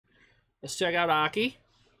Let's check out Aki.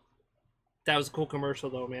 That was a cool commercial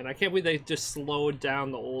though, man. I can't believe they just slowed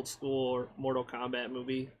down the old school Mortal Kombat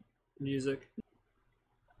movie music.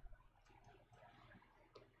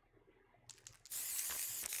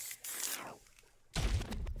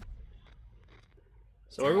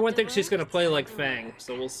 So everyone thinks she's gonna play like Fang,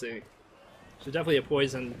 so we'll see. She's definitely a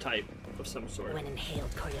poison type of some sort. When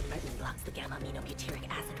inhaled, coriamyrtin blocks the gamma-aminobutyric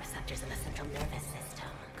acid receptors in the central nervous system,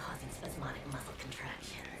 causing spasmodic muscle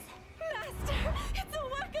contractions. Master, it's a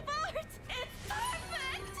work of art! It's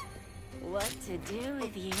perfect! What to do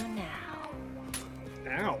with you now?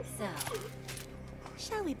 Ow. So,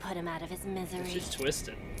 shall we put him out of his misery? She's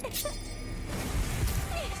twisted.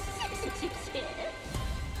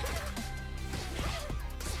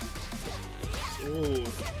 Ooh.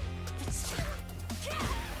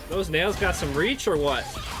 Those nails got some reach or what?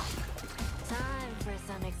 Time for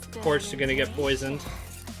some experiments. Of course, you're gonna get poisoned.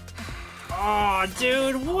 Oh,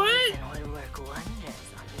 dude, what? Would work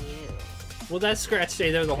wonders on you. Will that scratch stay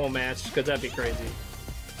there the whole match? Because that'd be crazy.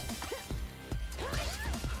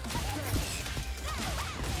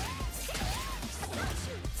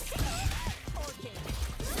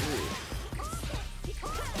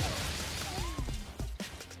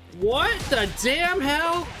 What the damn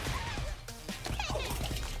hell?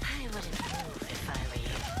 I wouldn't move if I were you.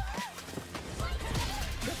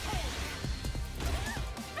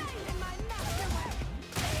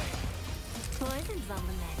 Poison's on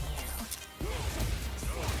the menu.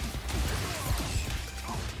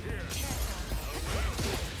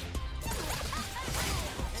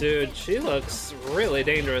 Dude, she looks really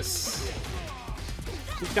dangerous.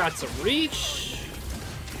 She's got some reach.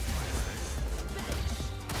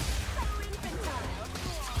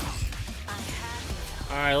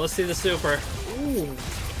 Alright, let's see the super. Ooh.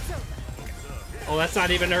 Oh, that's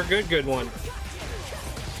not even her good one.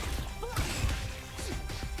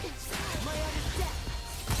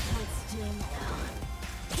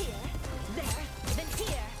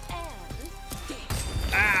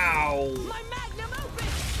 Ow! My magnum opus!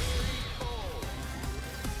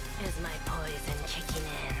 Is my poison kicking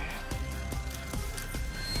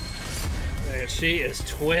in? Man, she is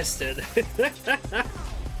twisted.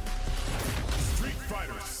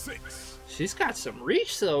 She's got some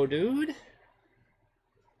reach though, dude.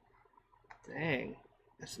 Dang.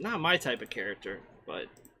 It's not my type of character, but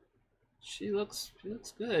she looks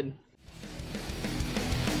good.